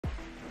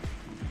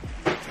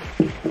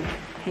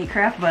Hey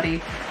craft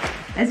buddy.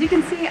 As you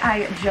can see,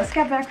 I just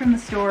got back from the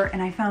store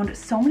and I found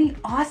so many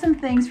awesome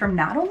things from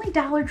not only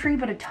Dollar Tree,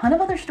 but a ton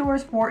of other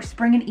stores for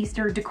spring and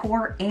Easter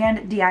decor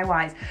and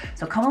DIYs.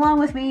 So come along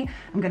with me.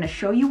 I'm gonna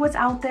show you what's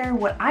out there,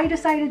 what I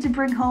decided to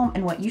bring home,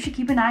 and what you should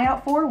keep an eye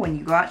out for when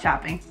you go out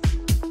shopping.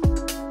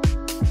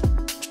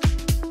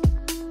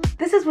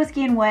 This is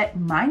Whiskey and Whit.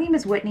 My name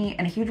is Whitney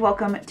and a huge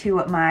welcome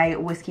to my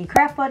Whiskey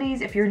Craft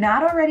Buddies. If you're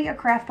not already a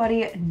craft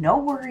buddy, no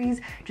worries.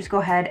 Just go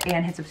ahead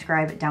and hit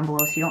subscribe down below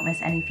so you don't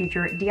miss any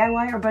future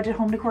DIY or budget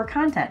home decor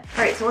content.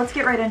 All right, so let's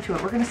get right into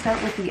it. We're gonna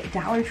start with the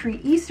Dollar Tree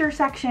Easter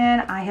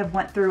section. I have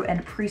went through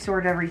and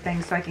pre-sorted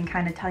everything so I can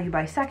kind of tell you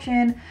by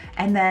section,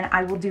 and then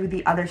I will do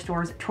the other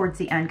stores towards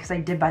the end because I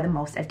did buy the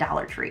most at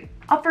Dollar Tree.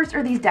 Up first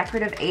are these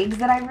decorative eggs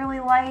that I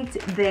really liked.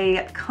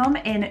 They come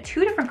in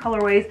two different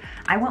colorways.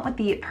 I went with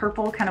the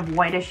purple, kind of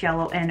whitish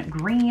yellow, and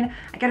green.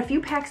 I got a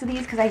few packs of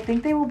these because I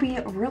think they will be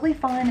really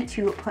fun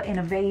to put in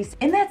a vase.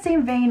 In that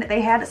same vein, they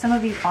had some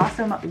of these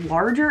awesome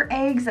larger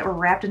eggs that were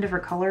wrapped in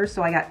different colors.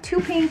 So I got 2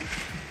 pink,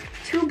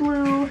 2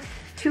 blue,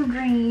 2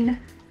 green,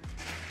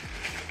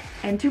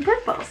 and 2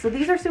 purple. So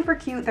these are super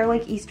cute. They're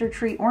like Easter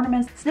tree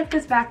ornaments. Snip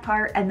this back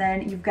part, and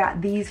then you've got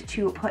these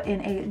to put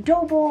in a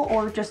dough bowl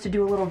or just to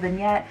do a little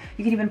vignette.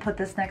 You can even put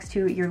this next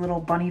to your little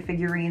bunny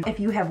figurine. If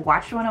you have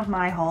watched one of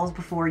my hauls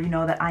before, you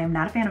know that I am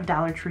not a fan of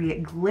Dollar Tree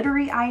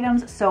glittery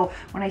items. So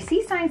when I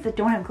see signs that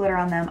don't have glitter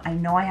on them, I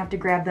know I have to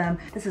grab them.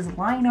 This is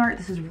line art.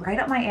 This is right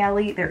up my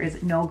alley. There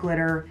is no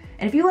glitter.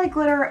 And if you like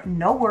glitter,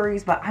 no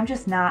worries, but I'm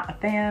just not a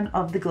fan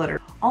of the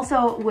glitter.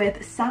 Also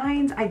with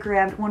signs, I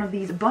grabbed one of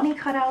these bunny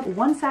cutouts.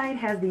 One side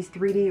has these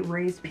 3D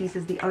raised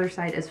pieces, the other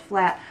side is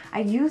flat. I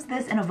used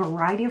this in a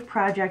variety of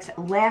projects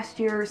last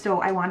year, so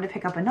I wanted to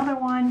pick up another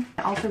one.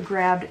 I also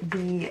grabbed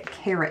the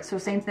carrot. So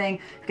same thing,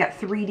 you've got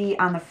 3D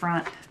on the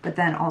front, but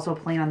then also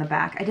plain on the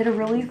back. I did a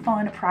really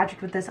fun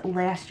project with this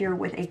last year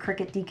with a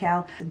Cricut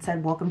decal and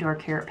said, welcome to our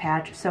carrot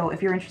patch. So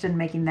if you're interested in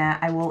making that,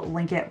 I will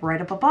link it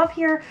right up above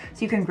here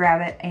so you can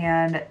grab it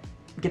and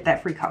get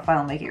that free cut file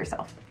and make it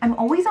yourself. I'm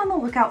always on the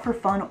lookout for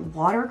fun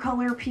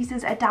watercolor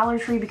pieces at Dollar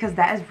Tree because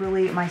that is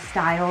really my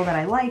style that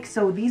I like.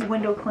 So these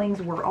window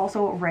clings were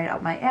also right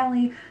up my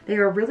alley. They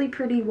are really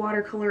pretty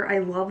watercolor. I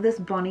love this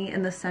bunny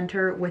in the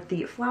center with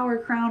the flower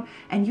crown,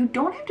 and you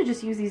don't have to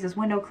just use these as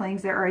window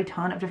clings. There are a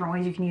ton of different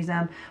ways you can use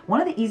them.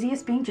 One of the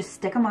easiest being just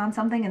stick them on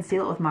something and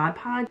seal it with Mod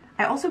Podge.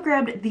 I also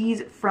grabbed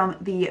these from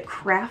the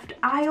craft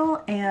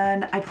aisle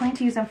and I plan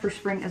to use them for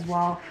spring as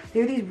well.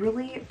 They're these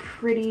really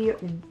pretty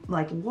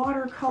like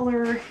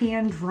watercolor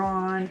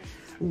hand-drawn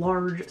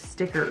large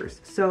stickers.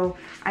 So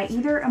I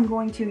either am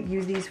going to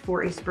use these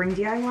for a spring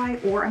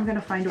DIY or I'm going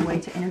to find a way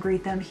to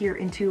integrate them here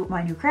into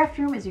my new craft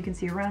room. As you can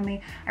see around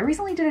me, I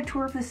recently did a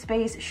tour of this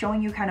space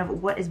showing you kind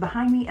of what is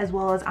behind me as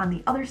well as on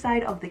the other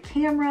side of the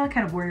camera,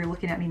 kind of where you're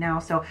looking at me now.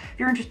 So if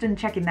you're interested in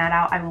checking that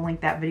out, I will link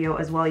that video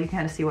as well. You can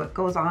kind of see what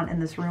goes on in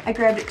this room. I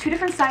grabbed 2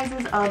 different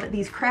sizes of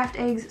these craft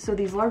eggs. So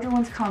these larger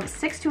ones come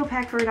 6 to a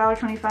pack for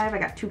 $1.25. I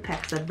got 2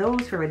 packs of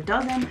those for a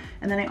dozen.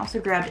 And then I also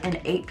grabbed an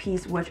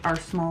 8-piece, which are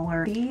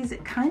smaller. These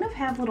kind of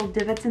have little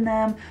divots in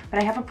them,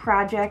 but I have a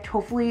project.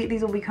 Hopefully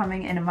these will be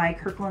coming into my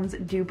Kirkland's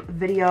dupe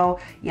video.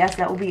 Yes,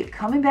 that will be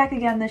coming back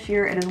again this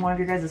year. It is one of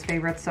your guys'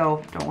 favorites,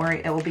 so don't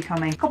worry, it will be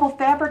coming. A couple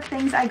fabric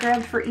things I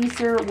grabbed for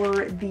Easter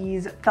were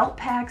these felt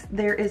packs.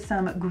 There is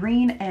some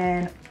green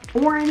and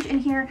orange in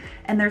here,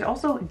 and there's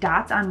also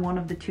dots on one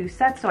of the 2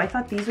 sets, so I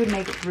thought these would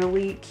make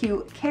really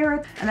cute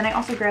carrots. And then I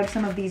also grabbed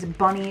some of these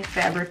bunny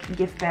fabric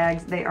gift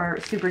bags. They are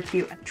super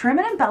cute. Trim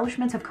and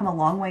embellishments have come a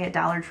long way at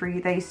Dollar Tree.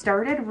 They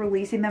started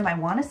releasing them, I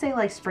want to say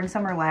like spring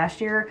summer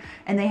last year,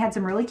 and they had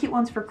some really cute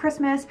ones for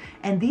Christmas,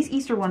 and these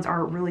Easter ones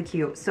are really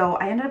cute. So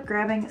I ended up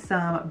grabbing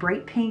some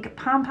bright pink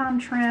pom-pom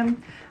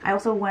trim. I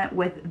also went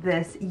with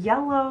this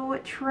yellow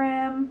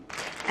trim,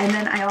 and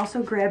then I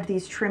also grabbed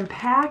these trim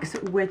packs,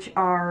 which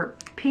are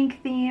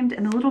pink themed,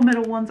 and the little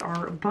middle ones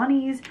are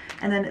bunnies,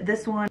 and then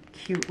this one,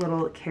 cute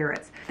little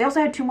carrots. They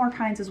also had 2 more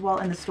kinds as well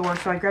in the store,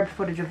 so I grabbed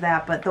footage of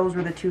that, but those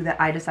were the 2 that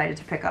I decided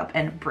to pick up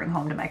and bring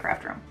home to my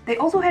craft room. They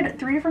also had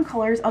 3 different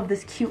colors of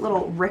this cute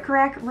little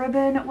rickrack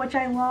ribbon, which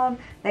I love.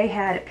 They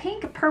had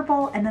pink,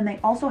 purple, and then they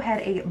also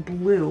had a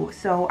blue.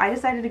 So I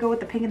decided to go with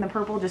the pink and the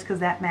purple just because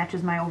that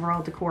matches my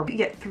overall decor. You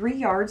get 3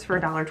 yards for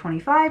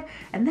 $1.25,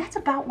 and that's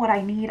about what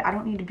I need. I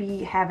don't need to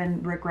be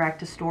having rickrack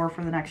to store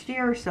for the next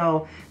year,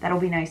 so that'll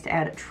be nice to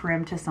add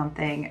trim to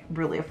something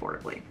really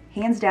affordably.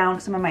 Hands down,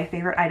 some of my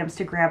favorite items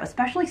to grab,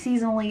 especially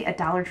seasonally at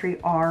Dollar Tree,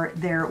 are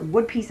their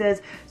wood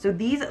pieces. So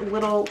these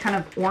little kind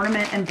of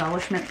ornament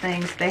embellishment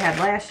things they had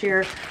last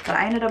year, but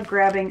I ended up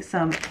grabbing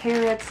some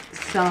carrots,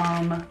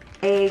 some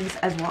eggs,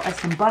 as well as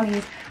some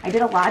bunnies. I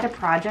did a lot of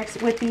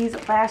projects with these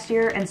last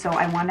year, and so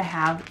I wanted to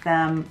have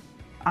them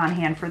on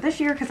hand for this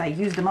year because I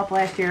used them up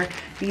last year.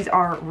 These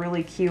are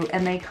really cute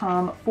and they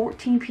come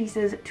 14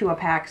 pieces to a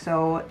pack,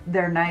 so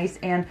they're nice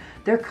and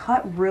they're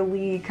cut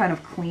really kind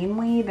of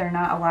cleanly. They're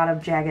not a lot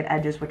of jagged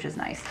edges, which is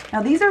nice.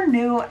 Now these are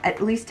new,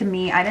 at least to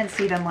me. I didn't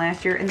see them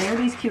last year, and they're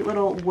these cute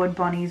little wood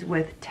bunnies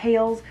with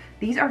tails.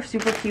 These are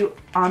super cute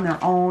on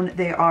their own.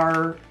 They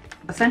are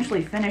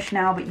essentially finished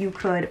now, but you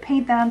could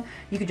paint them.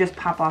 You could just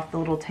pop off the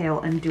little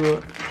tail and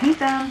paint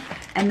them.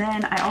 And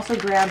then I also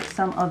grabbed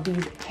some of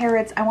these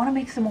carrots. I want to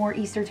make some more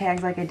Easter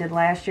tags like I did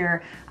last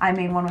year. I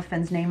made one with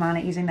Finn's name on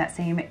it using that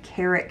same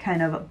carrot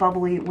kind of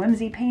bubbly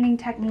whimsy painting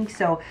technique.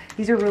 So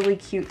these are really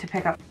cute to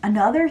pick up.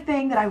 Another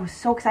thing that I was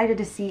so excited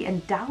to see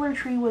in Dollar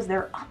Tree was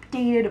their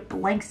updated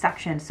blank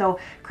section. So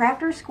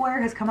Crafter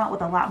Square has come out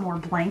with a lot more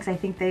blanks. I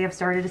think they have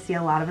started to see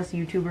a lot of us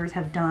YouTubers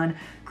have done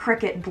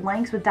Cricut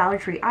blanks with Dollar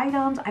Tree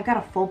items. I've got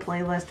a full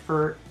playlist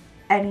for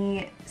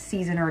any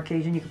season or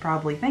occasion you could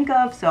probably think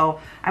of, so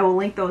I will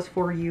link those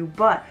for you.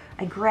 But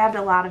I grabbed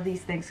a lot of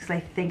these things because I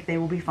think they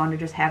will be fun to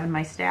just have in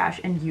my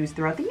stash and use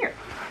throughout the year.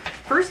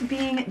 First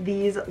being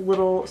these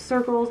little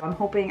circles. I'm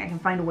hoping I can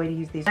find a way to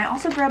use these. I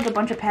also grabbed a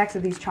bunch of packs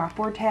of these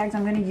chalkboard tags.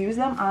 I'm going to use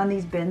them on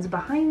these bins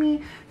behind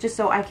me just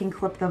so I can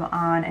clip them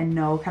on and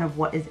know kind of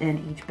what is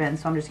in each bin.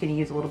 So I'm just going to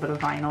use a little bit of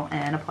vinyl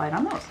and apply it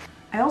on those.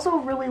 I also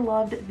really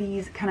loved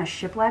these kind of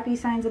shiplappy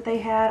signs that they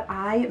had.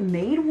 I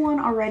made one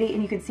already,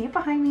 and you can see it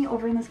behind me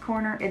over in this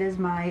corner. It is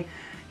my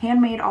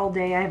handmade all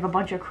day. I have a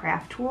bunch of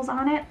craft tools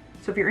on it.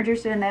 So if you're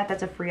interested in that,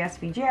 that's a free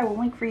SVG. I will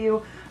link for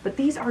you. But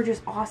these are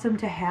just awesome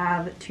to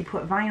have to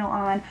put vinyl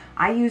on.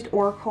 I used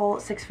Oracle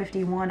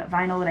 651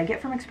 vinyl that I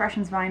get from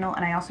Expressions Vinyl,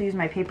 and I also used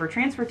my paper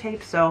transfer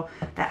tape, so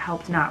that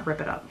helped not rip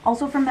it up.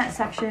 Also from that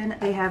section,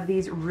 they have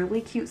these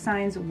really cute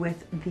signs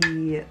with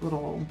the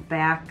little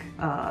back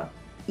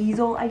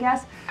easel, I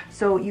guess.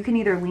 So you can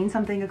either lean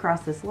something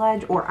across this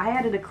ledge, or I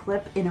added a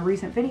clip in a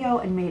recent video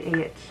and made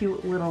a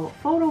cute little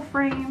photo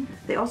frame.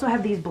 They also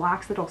have these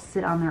blocks that'll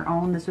sit on their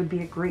own. This would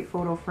be a great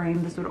photo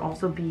frame. This would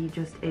also be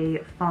just a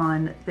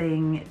fun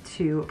thing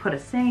to put a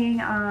saying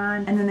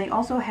on. And then they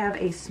also have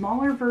a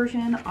smaller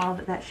version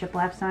of that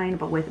shiplap sign,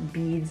 but with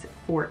beads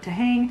for it to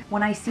hang.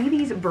 When I see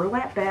these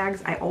burlap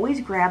bags, I always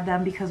grab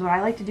them because what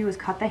I like to do is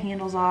cut the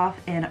handles off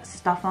and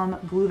stuff them,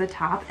 glue the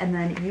top, and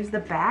then use the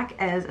back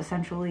as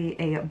essentially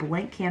a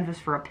blank canvas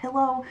for a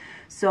pillow.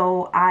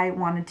 So I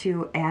wanted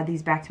to add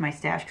these back to my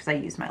stash because I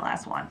used my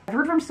last one. I've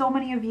heard from so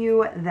many of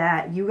you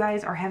that you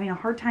guys are having a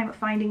hard time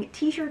finding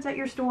t-shirts at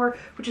your store,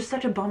 which is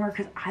such a bummer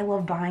because I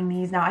love buying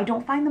these. Now I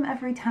don't find them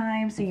every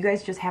time, so you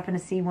guys just happen to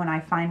see when I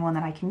find one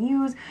that I can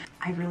use.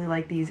 I really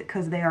like these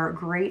because they are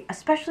great,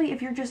 especially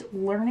if you're just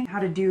learning how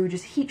to do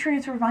just heat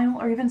transfer vinyl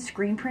or even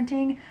screen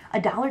printing. A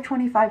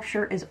 $1.25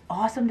 shirt is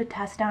awesome to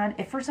test on.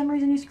 If for some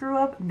reason you screw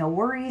up, no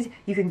worries.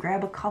 You can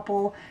grab a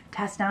couple,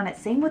 test on it.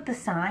 Same with the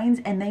signs,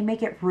 and they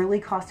make it really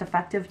cost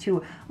effective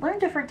to learn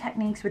different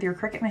techniques with your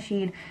Cricut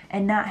machine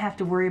and not have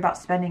to worry about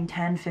spending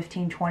 $10,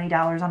 $15,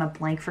 $20 on a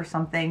blank for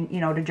something, you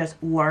know, to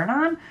just learn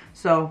on.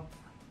 So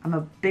I'm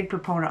a big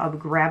proponent of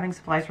grabbing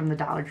supplies from the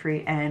Dollar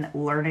Tree and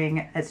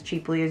learning as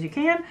cheaply as you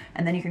can,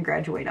 and then you can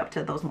graduate up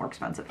to those more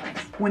expensive things.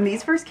 When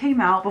these first came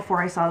out,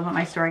 before I saw them at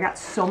my store, I got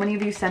so many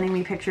of you sending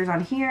me pictures on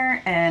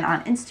here and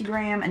on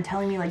Instagram and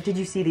telling me like, did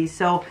you see these?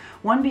 So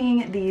one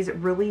being these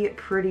really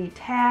pretty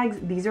tags.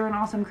 These are an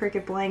awesome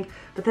Cricut blank,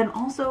 but then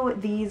also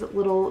these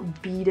little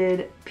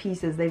beaded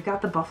pieces. They've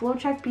got the buffalo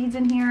check beads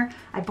in here.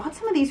 I bought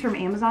some of these from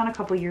Amazon a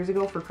couple years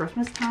ago for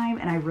Christmas time,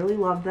 and I really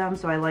love them.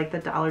 So I like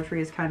that Dollar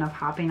Tree is kind of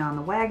hopping on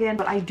the wagon.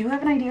 But I do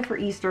have an idea for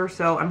Easter,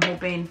 so I'm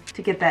hoping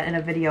to get that in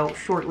a video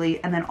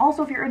shortly. And then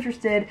also, if you're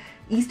interested,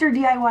 Easter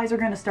DIYs are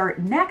going to start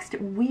next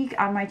week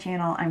on my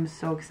channel. I'm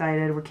so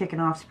excited. We're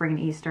kicking off spring and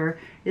Easter.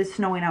 It is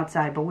snowing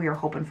outside, but we are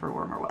hoping for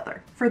warmer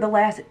weather. For the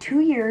last 2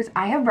 years,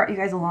 I have brought you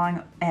guys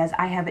along as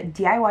I have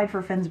DIY'd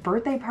for Finn's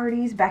birthday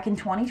parties. Back in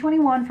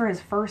 2021, for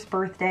his first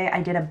birthday,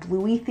 I did a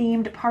Bluey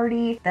themed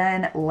party.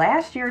 Then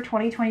last year,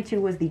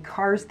 2022, was the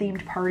Cars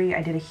themed party.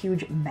 I did a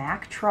huge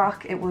Mack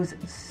truck. It was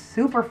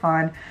super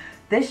fun.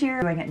 This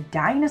year, doing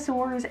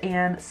dinosaurs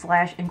and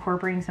 /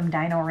 incorporating some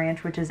Dino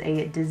Ranch, which is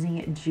a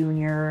Disney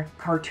Junior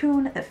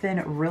cartoon that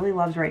Finn really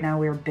loves right now.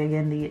 We're big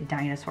in the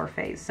dinosaur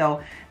phase.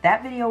 So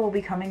that video will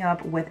be coming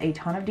up with a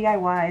ton of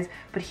DIYs,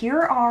 but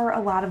here are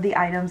a lot of the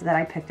items that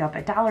I picked up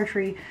at Dollar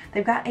Tree.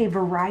 They've got a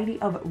variety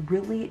of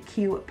really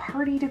cute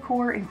party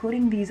decor,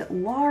 including these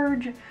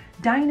large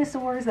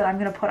dinosaurs that I'm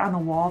going to put on the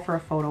wall for a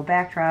photo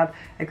backdrop.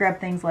 I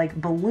grabbed things like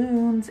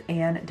balloons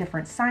and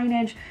different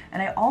signage,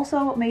 and I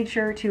also made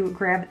sure to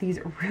grab these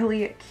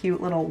really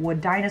cute little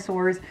wood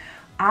dinosaurs.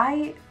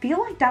 I feel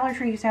like Dollar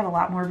Tree used to have a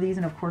lot more of these,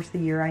 and of course the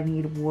year I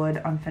need wood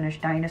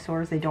unfinished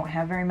dinosaurs. They don't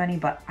have very many,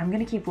 but I'm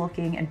going to keep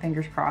looking, and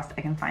fingers crossed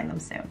I can find them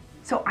soon.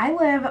 So I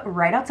live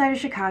right outside of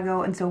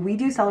Chicago, and so we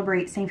do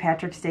celebrate St.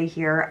 Patrick's Day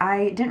here.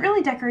 I didn't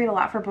really decorate a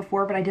lot for it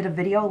before, but I did a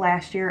video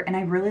last year, and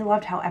I really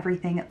loved how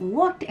everything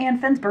looked,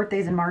 and Finn's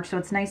birthday's in March, so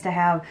it's nice to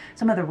have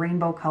some of the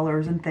rainbow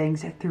colors and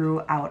things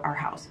throughout our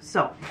house.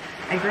 So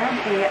I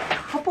grabbed a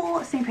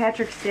couple St.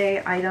 Patrick's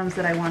Day items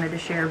that I wanted to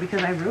share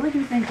because I really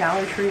do think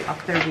Dollar Tree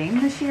upped their game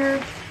this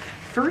year.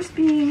 First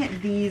being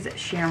these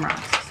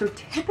Shamrocks. So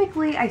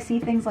typically I see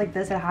things like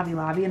this at Hobby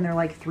Lobby and they're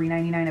like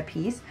 $3.99 a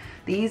piece.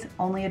 These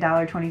only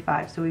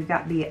 $1.25. So we've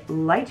got the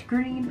light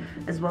green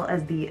as well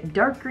as the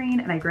dark green,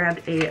 and I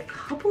grabbed a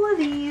couple of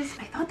these.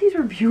 I thought these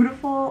were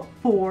beautiful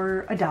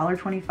for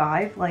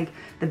 $1.25. Like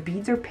the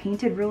beads are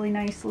painted really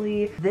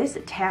nicely. This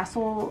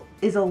tassel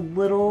is a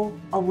little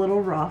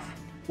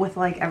rough with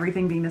like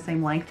everything being the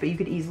same length, but you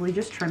could easily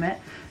just trim it.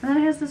 And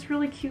then it has this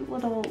really cute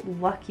little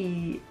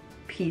lucky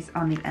piece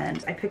on the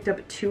end. I picked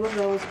up 2 of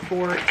those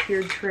for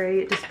tiered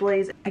tray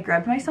displays. I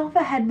grabbed myself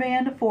a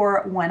headband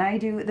for when I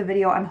do the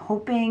video. I'm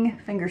hoping,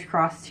 fingers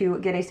crossed, to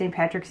get a St.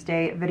 Patrick's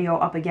Day video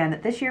up again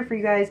this year for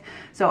you guys.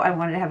 So I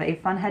wanted to have a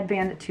fun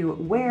headband to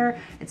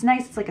wear. It's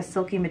nice, it's like a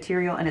silky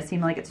material, and it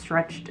seemed like it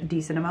stretched a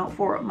decent amount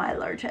for my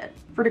large head.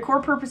 For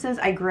decor purposes,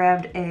 I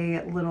grabbed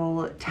a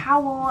little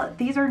towel.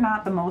 These are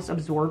not the most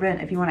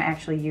absorbent if you want to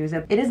actually use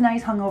it. It is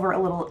nice hung over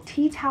a little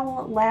tea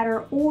towel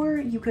ladder, or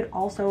you could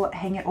also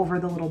hang it over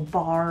the little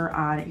bar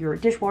on your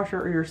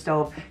dishwasher or your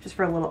stove just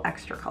for a little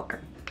extra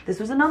color. This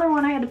was another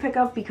one I had to pick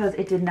up because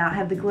it did not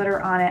have the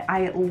glitter on it.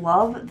 I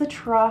love the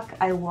truck.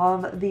 I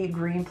love the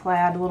green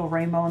plaid, little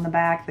rainbow in the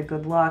back, the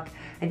good luck.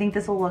 I think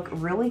this will look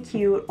really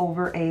cute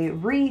over a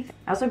wreath.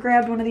 I also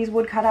grabbed one of these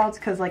wood cutouts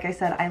because, like I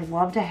said, I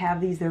love to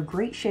have these. They're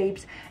great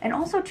shapes, and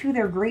also too,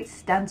 they're great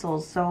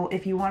stencils. So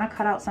if you want to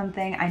cut out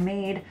something, I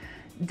made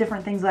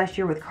different things last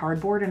year with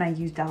cardboard, and I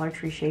used Dollar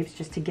Tree shapes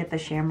just to get the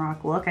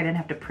shamrock look. I didn't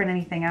have to print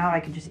anything out. I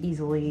could just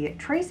easily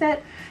trace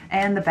it,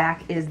 and the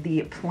back is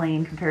the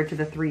plain compared to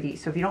the 3D.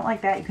 So if you don't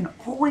like that, you can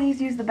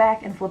always use the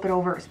back and flip it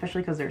over,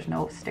 especially because there's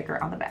no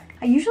sticker on the back.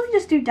 I usually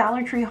just do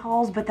Dollar Tree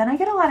hauls, but then I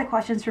get a lot of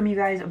questions from you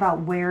guys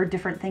about where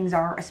different things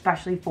are,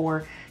 especially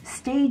for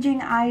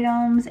staging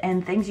items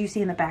and things you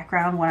see in the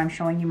background when I'm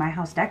showing you my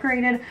house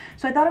decorated.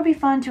 So I thought it'd be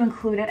fun to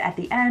include it at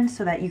the end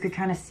so that you could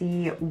kind of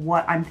see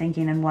what I'm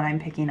thinking and what I'm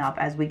picking up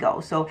as we go.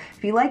 So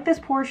if you like this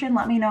portion,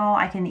 let me know.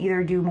 I can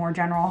either do more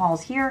general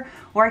hauls here,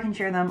 or I can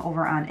share them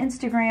over on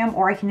Instagram,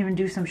 or I can even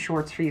do some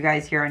shorts for you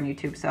guys here on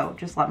YouTube. So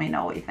just let me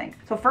know what you think.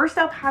 So first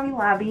up, Hobby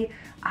Lobby.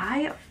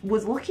 I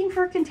was looking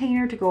for a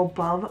container to go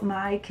above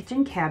my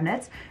kitchen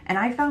cabinets, and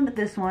I found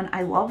this one.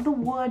 I love the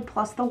wood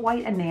plus the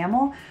white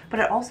enamel, but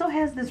it also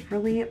has this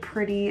really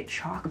pretty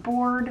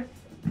chalkboard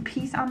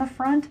piece on the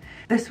front.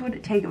 This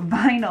would take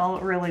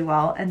vinyl really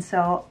well, and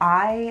so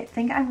I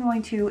think I'm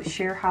going to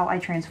share how I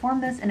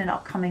transform this in an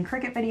upcoming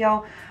Cricut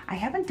video. I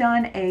haven't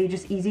done a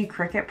just easy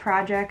Cricut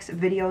projects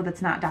video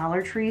that's not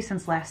Dollar Tree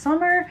since last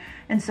summer,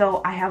 and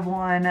so I have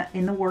one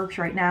in the works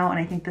right now, and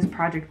I think this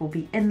project will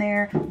be in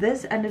there.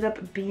 This ended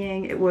up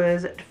being, it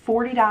was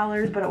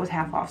 $40, but it was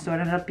half off, so it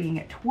ended up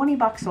being 20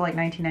 bucks, so like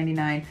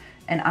 $19.99,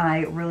 and I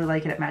really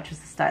like it. It matches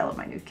the style of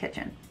my new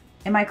kitchen.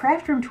 In my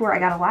craft room tour, I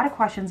got a lot of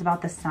questions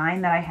about the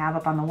sign that I have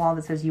up on the wall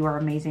that says "You are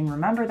amazing,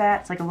 remember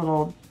that." It's like a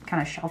little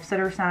kind of shelf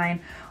sitter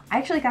sign. I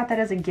actually got that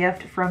as a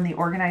gift from the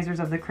organizers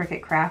of the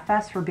Cricut Craft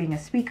Fest for being a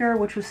speaker,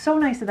 which was so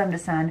nice of them to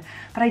send.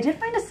 But I did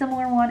find a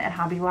similar one at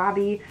Hobby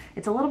Lobby.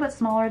 It's a little bit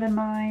smaller than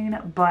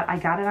mine, but I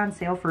got it on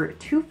sale for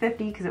 $2.50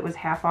 because it was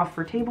half off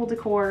for table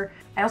decor.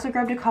 I also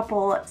grabbed a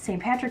couple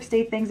St. Patrick's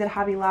Day things at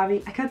Hobby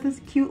Lobby. I got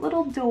this cute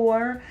little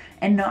door,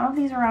 and none of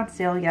these are on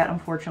sale yet,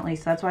 unfortunately,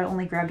 so that's why I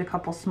only grabbed a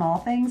couple small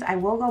things. I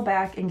will go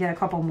back and get a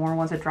couple more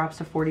once it drops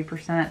to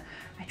 40%.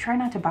 I try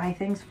not to buy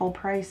things full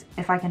price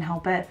if I can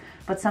help it,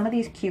 but some of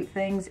these cute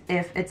things,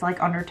 if it's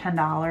like under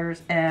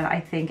 $10 and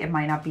I think it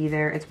might not be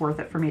there, it's worth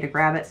it for me to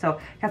grab it. So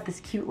got this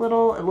cute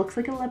little, it looks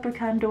like a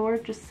leprechaun door,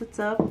 just sits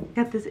up.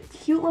 Got this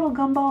cute little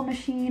gumball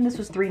machine. This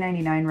was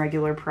 $3.99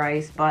 regular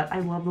price, but I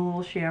love the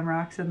little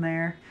shamrocks in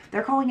there.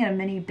 They're calling it a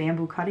mini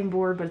bamboo cutting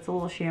board, but it's a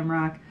little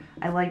shamrock.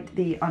 I liked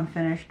the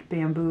unfinished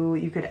bamboo.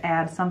 You could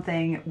add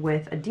something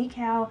with a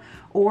decal,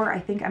 or I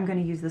think I'm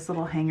going to use this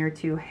little hanger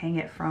to hang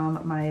it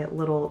from my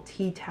little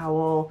tea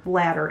towel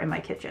ladder in my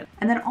kitchen.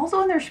 And then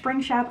also in their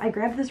spring shop, I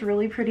grabbed this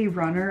really pretty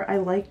runner. I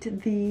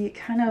liked the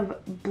kind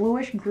of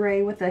bluish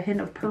gray with a hint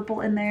of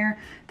purple in there.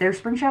 Their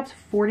spring shop's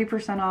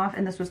 40% off,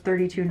 and this was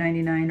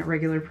 $32.99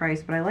 regular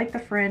price, but I like the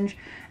fringe,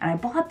 and I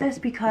bought this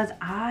because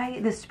I,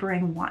 this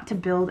spring, want to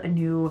build a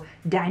new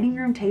dining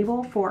room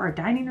table for our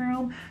dining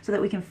room so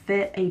that we can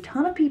fit a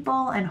ton of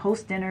people and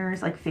host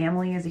dinners. Like,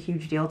 family is a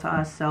huge deal to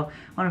us, so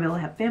I want to be able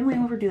to have family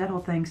over, do that whole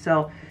thing.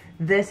 So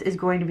this is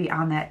going to be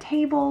on that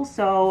table,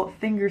 so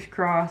fingers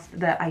crossed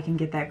that I can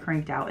get that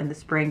cranked out in the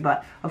spring.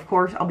 But of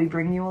course, I'll be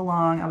bringing you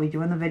along. I'll be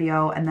doing the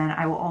video, and then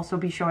I will also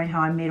be showing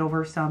how I made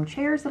over some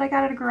chairs that I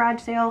got at a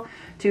garage sale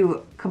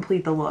to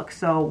complete the look.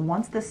 So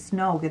once the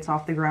snow gets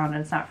off the ground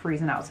and it's not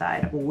freezing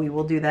outside, we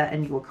will do that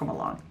and you will come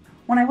along.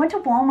 When I went to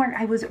Walmart,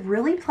 I was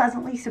really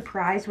pleasantly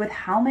surprised with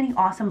how many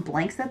awesome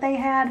blanks that they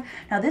had.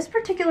 Now, this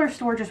particular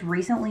store just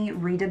recently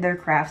redid their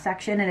craft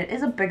section, and it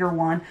is a bigger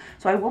one,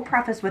 so I will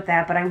preface with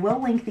that, but I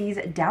will link these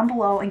down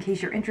below in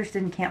case you're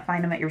interested and can't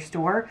find them at your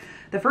store.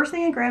 The first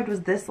thing I grabbed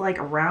was this like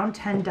around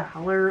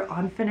 $10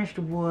 unfinished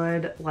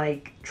wood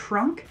like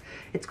trunk.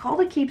 It's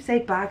called a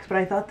keepsake box, but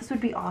I thought this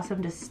would be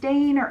awesome to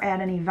stain or add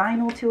any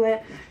vinyl to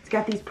it. It's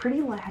got these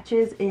pretty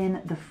latches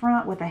in the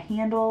front with a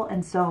handle,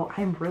 and so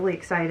I'm really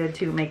excited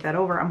to make that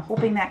over. I'm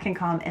hoping that can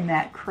come in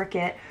that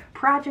Cricut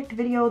project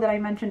video that I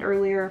mentioned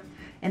earlier.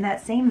 In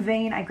that same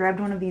vein, I grabbed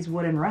one of these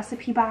wooden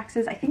recipe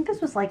boxes. I think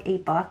this was like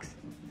 $8.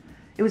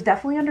 It was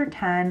definitely under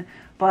 10,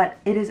 but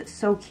it is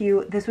so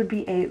cute. This would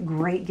be a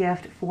great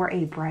gift for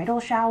a bridal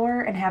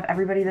shower and have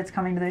everybody that's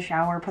coming to the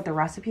shower put the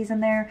recipes in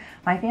there.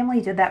 My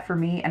family did that for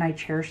me and I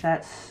cherish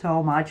that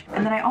so much.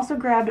 And then I also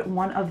grabbed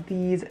one of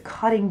these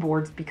cutting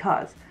boards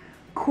because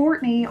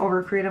Courtney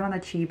over Creative on the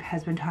Cheap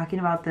has been talking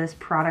about this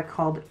product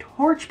called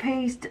torch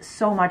paste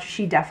so much.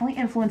 She definitely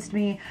influenced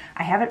me.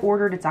 I have it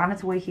ordered, it's on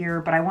its way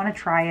here, but I want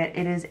to try it.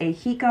 It is a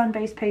heat gun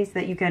based paste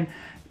that you can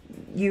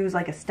use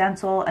like a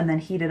stencil and then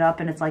heat it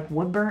up, and it's like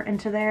wood burnt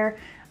into there.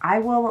 I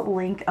will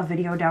link a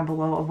video down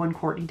below of when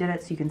Courtney did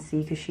it so you can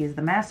see, because she is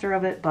the master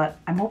of it, but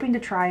I'm hoping to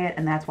try it,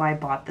 and that's why I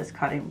bought this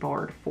cutting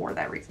board for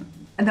that reason.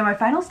 And then my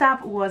final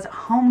stop was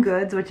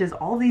HOMEGOODS, which is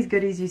all these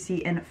goodies you see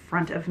in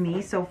front of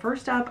me. So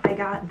first up, I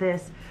got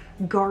this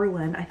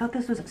garland. I thought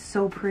this was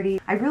so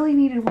pretty. I really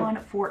needed one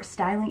for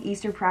styling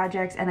Easter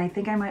projects, and I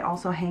think I might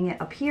also hang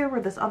it up here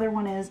where this other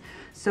one is.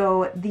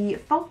 So the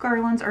felt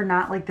garlands are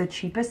not like the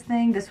cheapest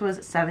thing. This was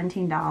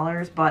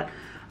 $17, but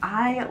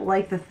I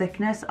like the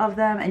thickness of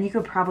them, and you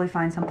could probably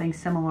find something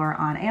similar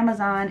on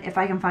Amazon. If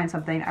I can find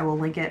something, I will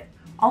link it.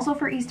 Also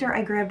for Easter,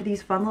 I grabbed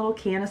these fun little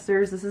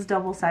canisters. This is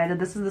double-sided.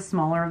 This is the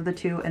smaller of the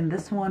two, and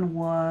this one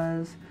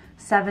was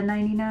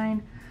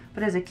 $7.99.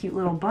 But it has a cute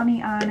little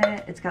bunny on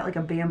it. It's got like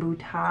a bamboo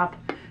top.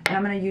 And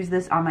I'm going to use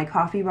this on my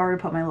coffee bar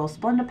to put my little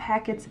Splenda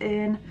packets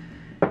in.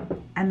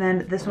 And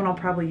then this one I'll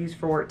probably use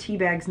for tea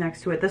bags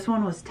next to it. This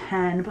one was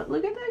 10, but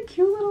look at that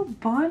cute little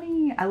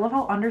bunny. I love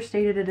how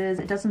understated it is.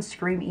 It doesn't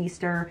scream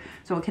Easter,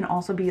 so it can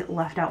also be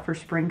left out for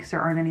spring because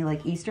there aren't any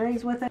like Easter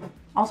eggs with it.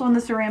 Also in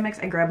the ceramics,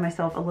 I grabbed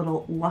myself a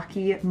little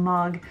lucky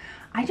mug.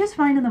 I just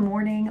find in the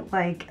morning,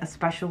 like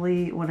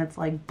especially when it's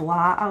like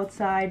blah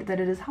outside, that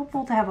it is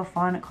helpful to have a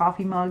fun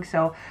coffee mug.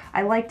 So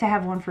I like to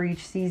have one for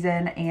each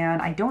season,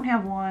 and I don't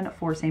have one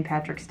for St.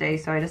 Patrick's Day,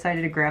 so I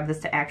decided to grab this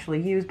to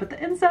actually use. But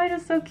the inside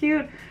is so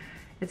cute.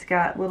 It's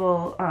got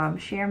little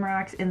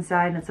shamrocks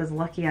inside, and it says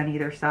lucky on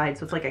either side.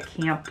 So it's like a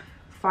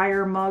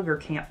campfire mug or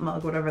camp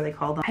mug, whatever they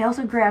call them. I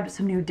also grabbed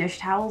some new dish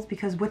towels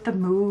because with the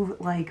move,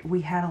 like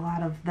we had a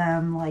lot of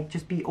them like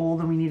just be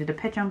old and we needed to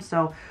pitch them.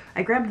 So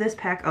I grabbed this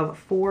pack of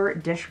 4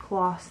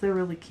 dishcloths. They're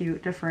really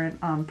cute, different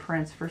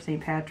prints for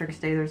St. Patrick's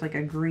Day. There's like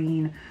a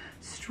green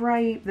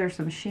stripe, there's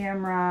some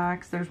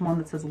shamrocks, there's one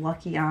that says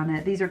lucky on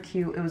it. These are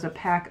cute. It was a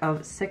pack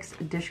of 6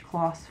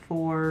 dishcloths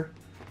for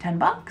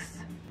 $10.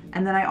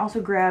 And then I also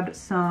grabbed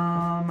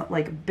some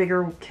like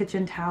bigger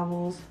kitchen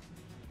towels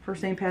for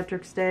St.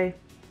 Patrick's Day.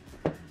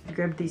 I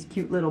grabbed these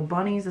cute little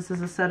bunnies. This is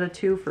a set of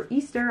 2 for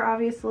Easter,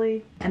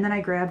 obviously. And then I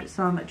grabbed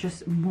some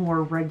just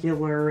more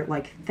regular,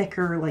 like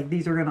thicker, like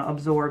these are gonna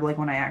absorb like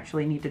when I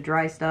actually need to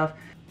dry stuff.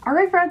 All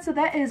right, friends, so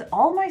that is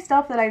all my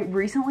stuff that I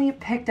recently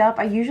picked up.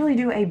 I usually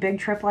do a big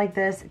trip like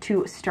this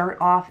to start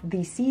off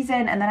the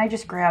season, and then I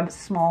just grab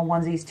small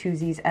onesies,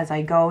 twosies as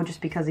I go, just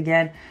because,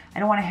 again, I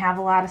don't want to have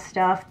a lot of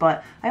stuff,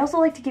 but I also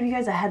like to give you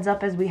guys a heads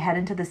up as we head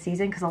into the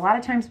season, because a lot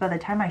of times by the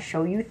time I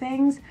show you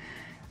things,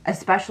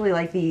 especially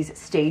like these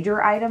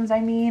stager items,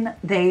 I mean,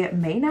 they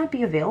may not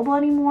be available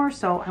anymore.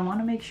 So I want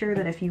to make sure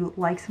that if you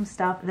like some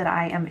stuff that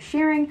I am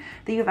sharing,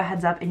 that you have a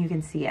heads up and you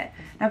can see it.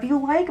 Now, if you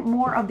like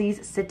more of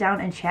these sit down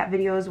and chat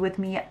videos with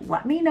me,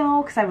 let me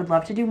know, because I would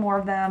love to do more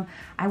of them.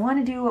 I want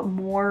to do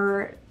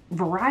more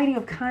variety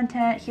of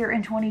content here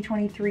in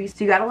 2023.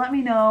 So you got to let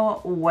me know,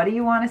 what do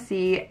you want to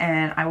see,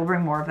 and I will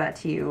bring more of that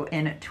to you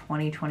in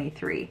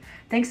 2023.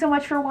 Thanks so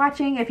much for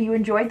watching. If you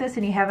enjoyed this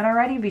and you haven't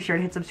already, be sure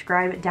to hit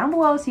subscribe down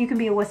below so you can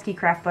be a Whiskey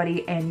Craft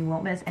Buddy and you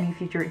won't miss any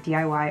future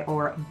DIY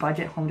or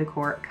budget home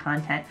decor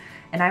content.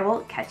 And I will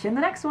catch you in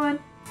the next one.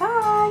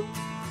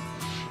 Bye!